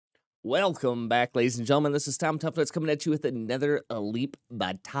Welcome back, ladies and gentlemen. This is Tom Toughnut's coming at you with another Alip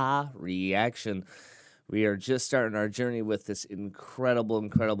reaction. We are just starting our journey with this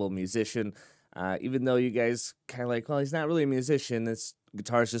incredible musician. Even though you guys kind of like, well, he's not really a musician. This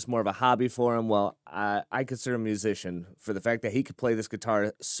guitar is just more of a hobby for him. Well, I consider him a musician for the fact that he could play this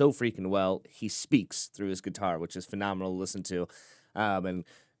guitar so freaking well. He speaks through his guitar, which is phenomenal to listen to. And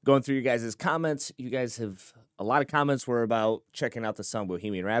going through you guys' comments, you guys have a lot of comments were about checking out the song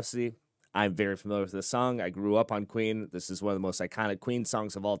Bohemian Rhapsody. I'm very familiar with this song. I grew up on Queen. This is one of the most iconic Queen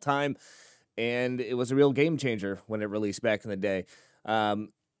songs of all time. And it was a real game changer when it released back in the day.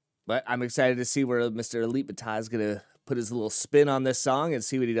 But I'm excited to see where Mr. Alip is going to put his little spin on this song and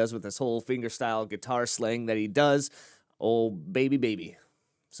see what he does with this whole fingerstyle guitar slang that he does. Oh, baby.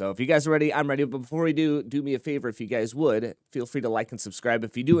 So if you guys are ready, I'm ready. But before we do me a favor, if you guys would, feel free to like and subscribe.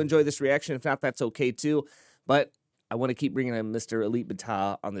 If you do enjoy this reaction, if not, that's okay too. But I want to keep bringing in Mr.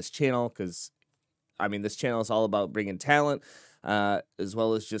 Alip on this channel because, I mean, this channel is all about bringing talent as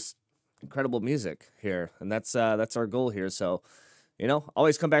well as just incredible music here. And that's our goal here. So, you know,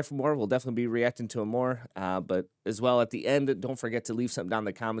 always come back for more. We'll definitely be reacting to him more. But as well, at the end, don't forget to leave something down in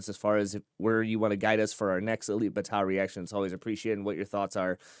the comments as far as where you want to guide us for our next Alip reaction. It's always appreciated what your thoughts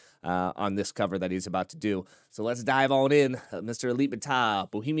are on this cover that he's about to do. So let's dive on in. Mr.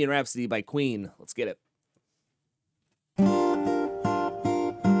 Alip, Bohemian Rhapsody by Queen. Let's get it.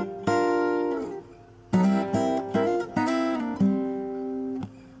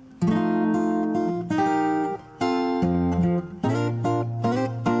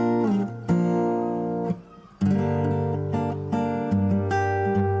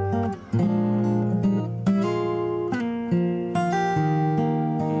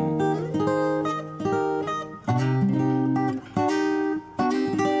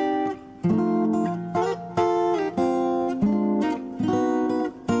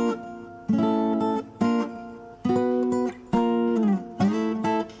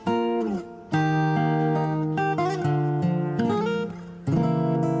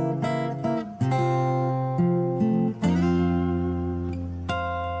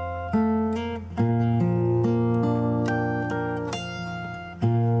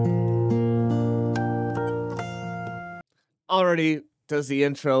 Already does the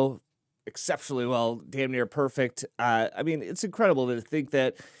intro exceptionally well, damn near perfect. I mean, it's incredible to think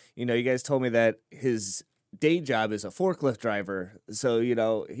that, you know, you guys told me that his day job is a forklift driver. So, you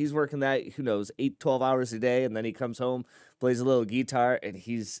know, he's working that, who knows, 8-12 hours a day. And then he comes home, plays a little guitar, and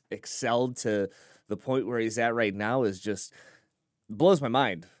he's excelled to the point where he's at right now is just blows my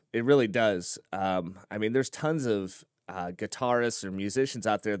mind. It really does. I mean, there's tons of guitarists or musicians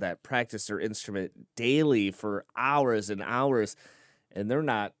out there that practice their instrument daily for hours and hours, and they're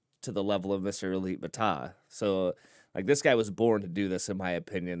not to the level of Mr. Alip. So, like, this guy was born to do this, in my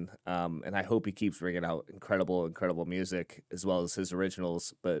opinion, and I hope he keeps bringing out incredible music as well as his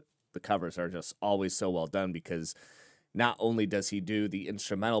originals, but the covers are just always so well done because not only does he do the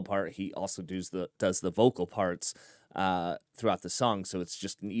instrumental part, he also does the vocal parts throughout the song. So it's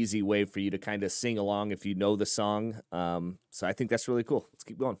just an easy way for you to kind of sing along if you know the song. So I think that's really cool. Let's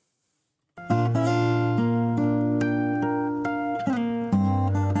keep going.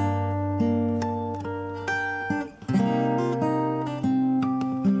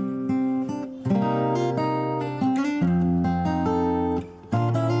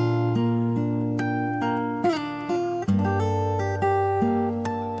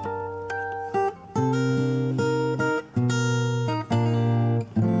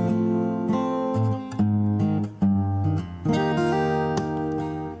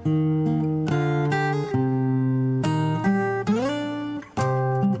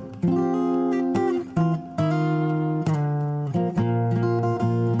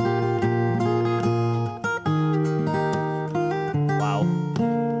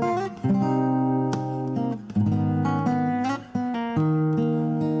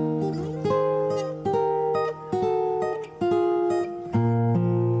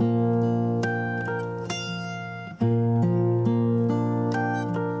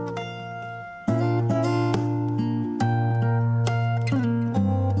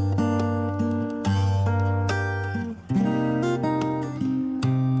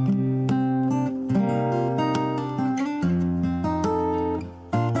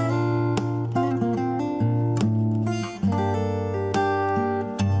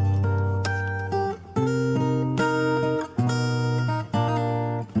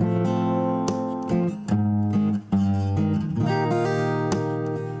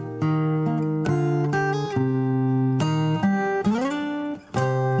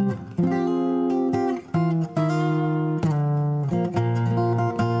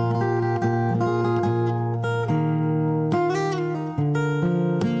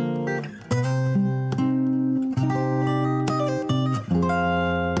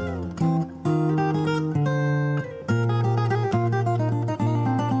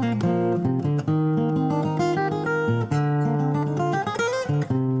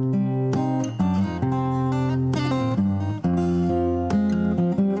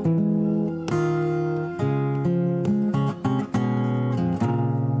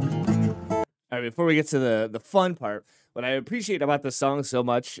 right, before we get to the fun part, what I appreciate about the song so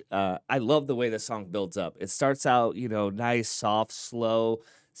much, I love the way the song builds up. It starts out, nice, soft, slow,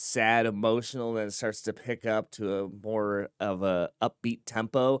 sad, emotional, then it starts to pick up to a more of a upbeat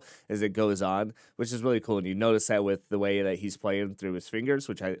tempo as it goes on, which is really cool. And you notice that with the way that he's playing through his fingers,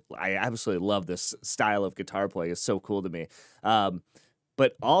 which I absolutely love. This style of guitar playing is so cool to me.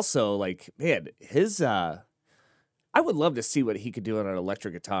 But also, like, man, his I would love to see what he could do on an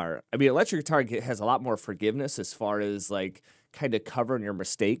electric guitar. I mean, electric guitar has a lot more forgiveness as far as like kind of covering your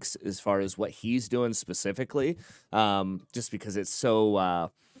mistakes as far as what he's doing specifically, just because it's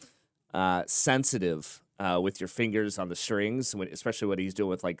so sensitive with your fingers on the strings, especially what he's doing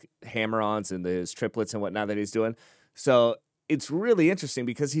with like hammer-ons and his triplets and whatnot that he's doing. So it's really interesting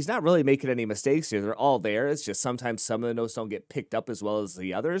because he's not really making any mistakes here. They're all there. It's just sometimes some of the notes don't get picked up as well as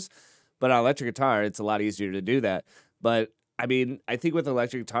the others. But on electric guitar, it's a lot easier to do that. But I mean, I think with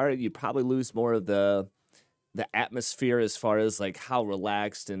electric guitar, you probably lose more of the atmosphere as far as like how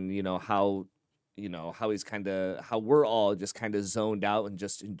relaxed and how he's how we're all just kind of zoned out and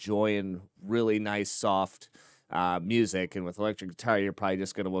just enjoying really nice soft music. And with electric guitar, you're probably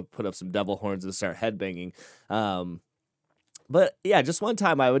just gonna put up some devil horns and start headbanging. But yeah, just one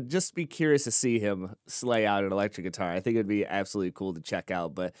time I would just be curious to see him slay out an electric guitar. I think it'd be absolutely cool to check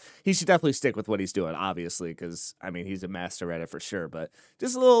out, but he should definitely stick with what he's doing, obviously, because I mean, he's a master at it for sure. But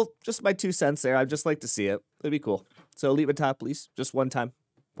just my 2 cents there. I'd just like to see it. It'd be cool. So leave it top, please. Just one time.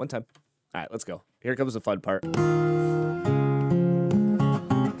 One time. All right, let's go. Here comes the fun part.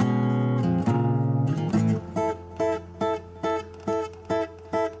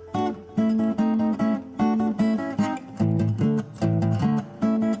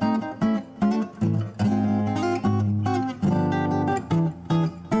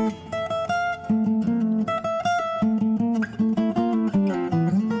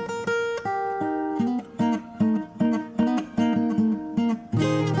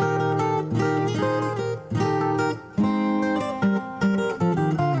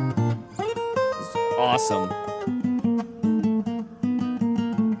 Awesome.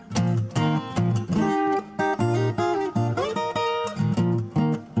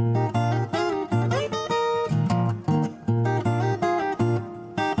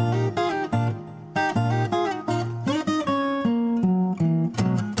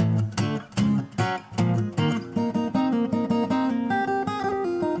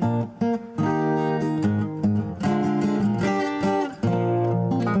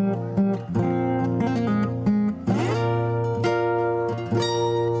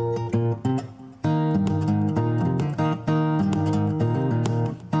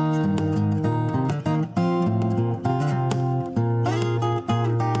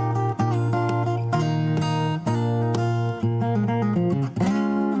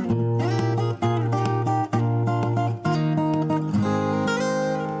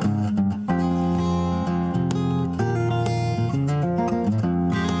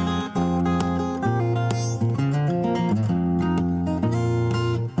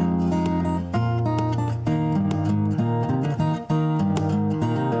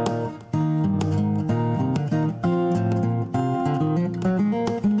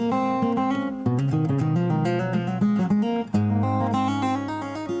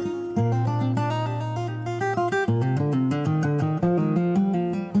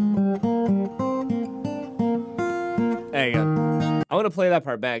 There you go. I want to play that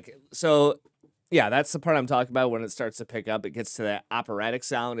part back. So, yeah, that's the part I'm talking about when it starts to pick up. It gets to that operatic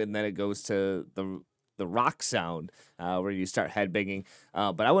sound, and then it goes to the rock sound where you start headbanging.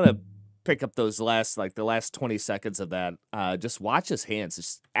 But I want to pick up those the last 20 seconds of that. Just watch his hands.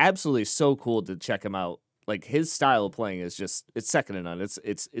 It's absolutely so cool to check him out. Like his style of playing is it's second to none.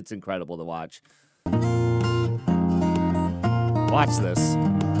 It's incredible to watch. Watch this.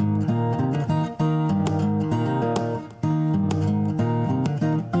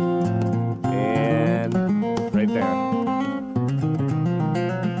 Right there.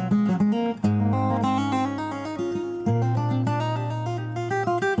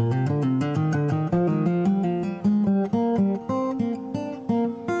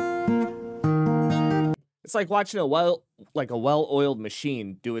 It's like watching a well-oiled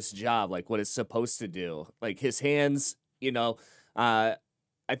machine do its job, like what it's supposed to do. Like his hands,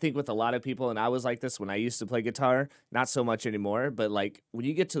 I think with a lot of people, and I was like this when I used to play guitar, not so much anymore, but like when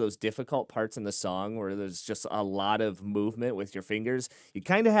you get to those difficult parts in the song where there's just a lot of movement with your fingers, you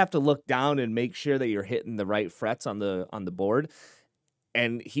kind of have to look down and make sure that you're hitting the right frets on the board.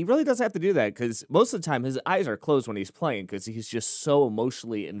 And he really doesn't have to do that because most of the time his eyes are closed when he's playing because he's just so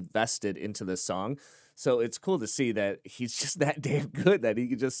emotionally invested into the song. So it's cool to see that he's just that damn good that he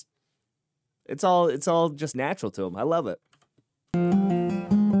can just It's all just natural to him. I love it.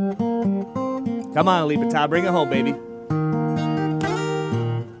 Come on, Alip, bring it home, baby.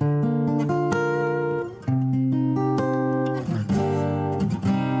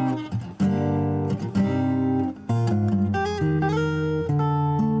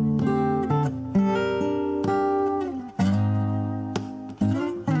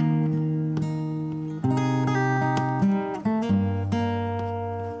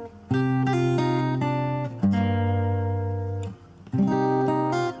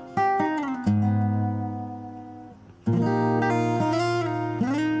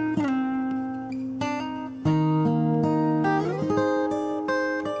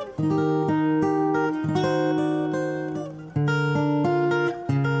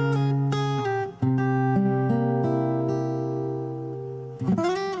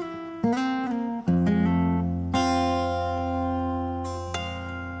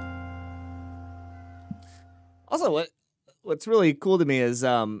 Also, what's really cool to me is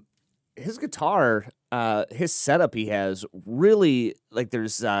his guitar, his setup he has really like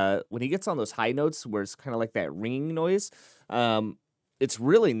there's when he gets on those high notes where it's kind of like that ringing noise, it's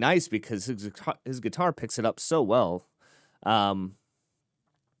really nice because his guitar picks it up so well. Um,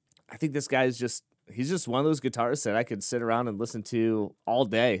 I think this guy's just he's just one of those guitarists that I could sit around and listen to all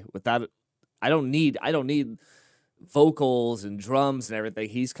day without I don't need vocals and drums and everything.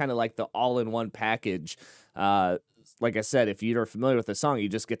 He's kind of like the all-in-one package. Uh, like I said, if you're familiar with the song, you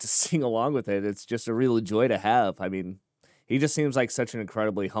just get to sing along with it. It's just a real joy to have. I mean, he just seems like such an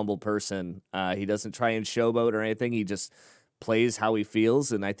incredibly humble person. He doesn't try and showboat or anything. He just plays how he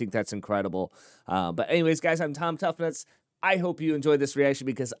feels, and I think that's incredible. But anyways, guys, I'm Tom Toughnutz. I hope you enjoyed this reaction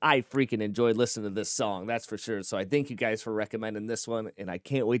because I freaking enjoyed listening to this song, that's for sure. So I thank you guys for recommending this one, and I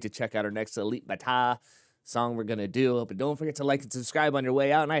can't wait to check out our next Alip Ba Ta song we're going to do. But don't forget to like and subscribe on your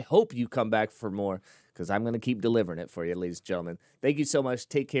way out, and I hope you come back for more because I'm going to keep delivering it for you, ladies and gentlemen. Thank you so much.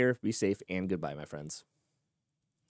 Take care, be safe, and goodbye, my friends.